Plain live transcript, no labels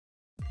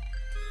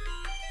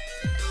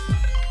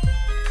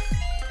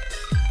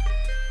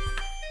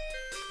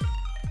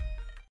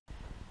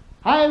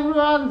Hi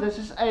everyone, this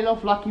is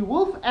Eylof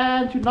E.Wolf,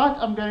 and tonight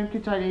I'm going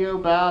to tell you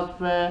about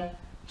the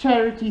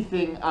charity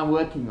thing I'm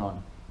working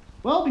on.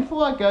 Well,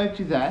 before I go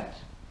to that,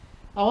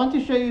 I want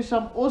to show you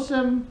some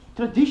awesome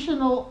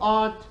traditional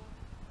art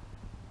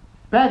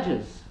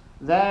badges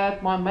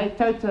that my mate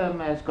Totem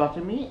has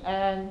gotten me,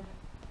 and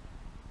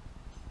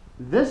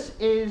this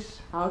is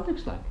how it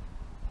looks like.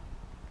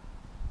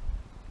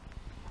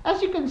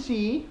 As you can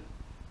see,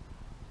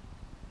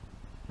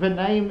 the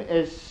name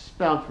is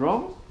spelled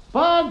wrong.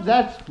 But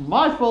that's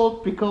my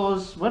fault,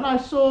 because when I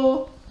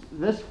saw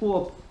this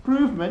for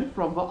improvement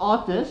from the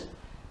artist,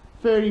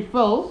 Furry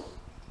Phil,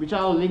 which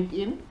I'll link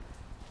in,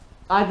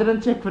 I didn't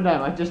check the name,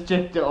 I just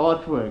checked the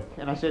artwork.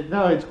 And I said,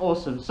 no, it's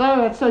awesome. So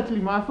that's totally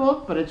my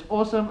fault, but it's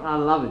awesome and I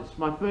love it. It's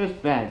my first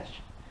badge.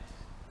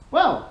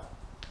 Well,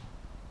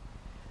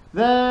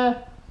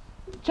 the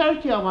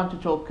charity I want to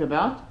talk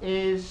about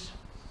is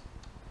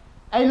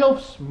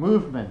Eylof's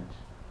movement.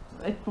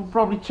 It will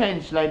probably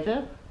change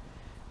later,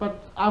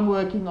 but I'm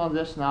working on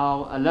this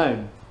now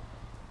alone.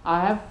 I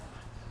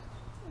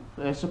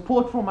have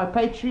support from my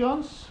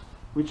Patreons,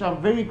 which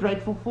I'm very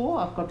grateful for.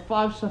 I've got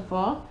 5 so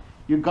far.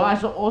 You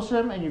guys are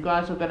awesome, and you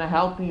guys are going to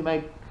help me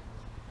make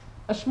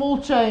a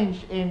small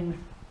change in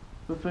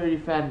the furry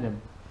fandom.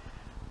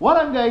 What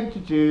I'm going to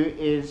do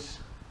is,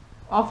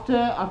 after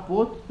I've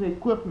bought the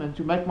equipment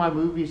to make my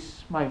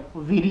movies, my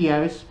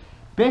videos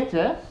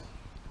better,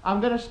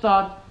 I'm going to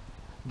start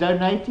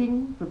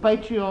donating the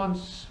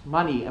Patreon's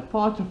money, a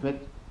part of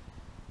it,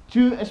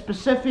 to a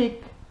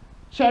specific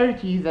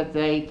charity that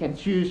they can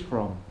choose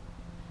from.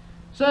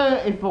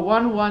 So if the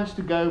one wants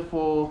to go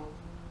for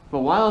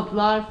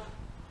wildlife,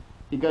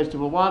 he goes to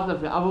the wildlife.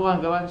 The other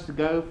one wants to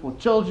go for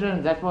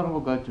children, that one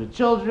will go to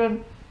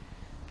children.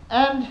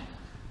 And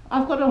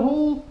I've got a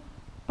whole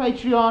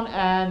Patreon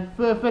and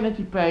Fur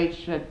Affinity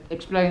page that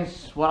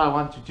explains what I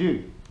want to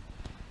do.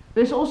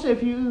 There's also,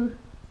 if you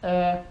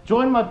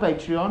join my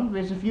Patreon,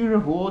 there's a few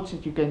rewards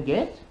that you can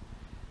get.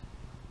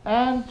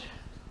 And,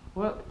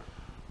 well,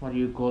 what do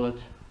you call it?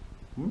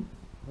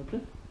 Okay.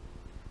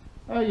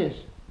 Oh yes.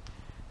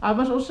 I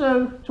must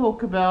also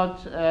talk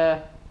about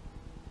the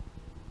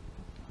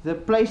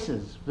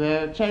places,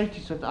 the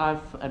charities that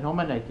I've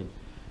nominated.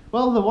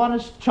 Well, the one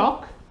is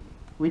CHOC,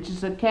 which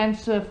is a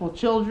cancer for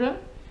children.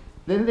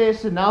 Then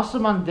there's the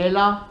Nelson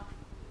Mandela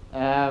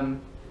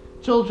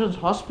Children's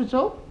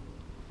Hospital.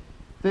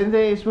 Then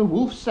there's the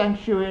Wolf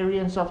Sanctuary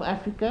in South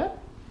Africa,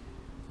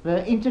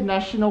 the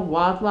International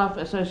Wildlife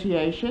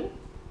Association,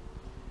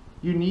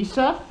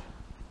 UNICEF,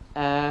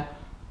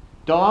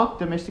 DARK,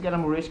 Domestic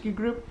Animal Rescue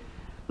Group,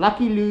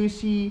 Lucky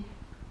Lucy,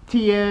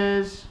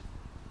 Tears,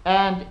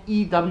 and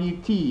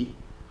EWT,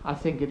 I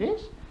think it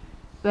is.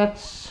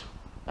 That's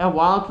a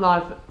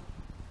wildlife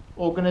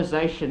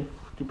organization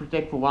to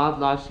protect the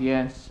wildlife here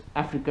in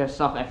Africa,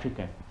 South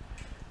Africa.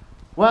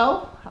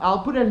 Well, I'll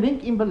put a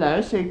link in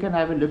below so you can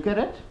have a look at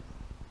it.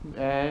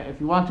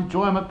 If you want to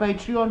join my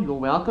Patreon, you're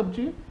welcome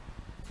to.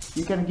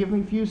 You can give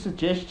me a few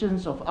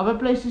suggestions of other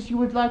places you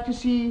would like to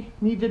see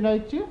me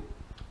donate to.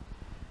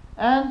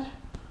 And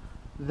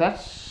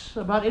that's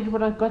about it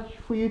what I've got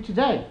for you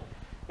today.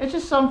 It's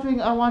just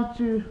something I want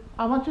to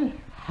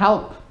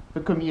help the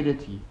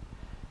community.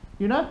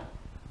 You know?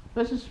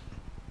 There's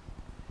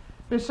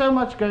so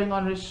much going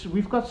on.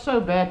 We've got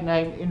so bad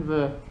name in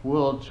the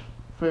world,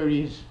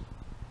 furries.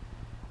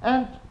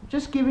 And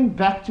just giving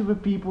back to the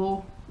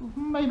people,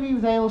 maybe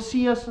they'll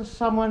see us as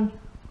someone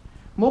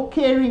more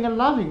caring and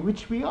loving,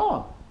 which we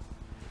are.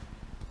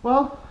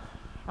 Well,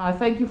 I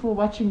thank you for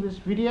watching this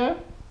video.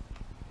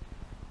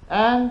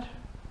 And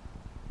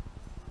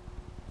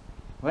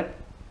what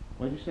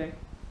did you say?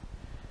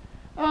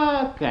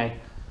 Okay.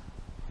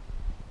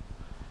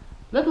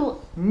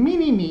 Little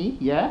mini me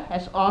here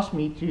has asked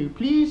me to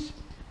please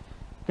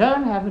go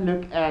and have a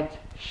look at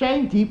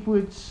Shane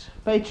Deepwood's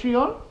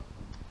Patreon,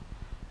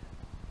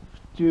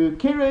 to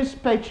Kira's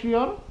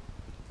Patreon,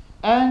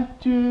 and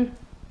to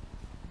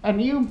a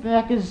new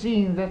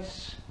magazine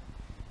that's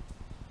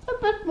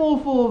a bit more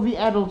for the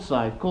adult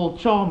side called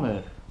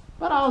Charmer.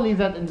 But I'll leave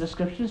that in the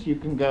description so you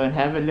can go and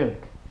have a look.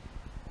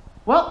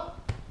 Well,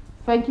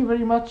 thank you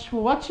very much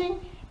for watching,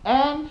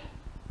 and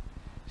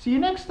see you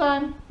next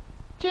time.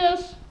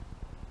 Cheers!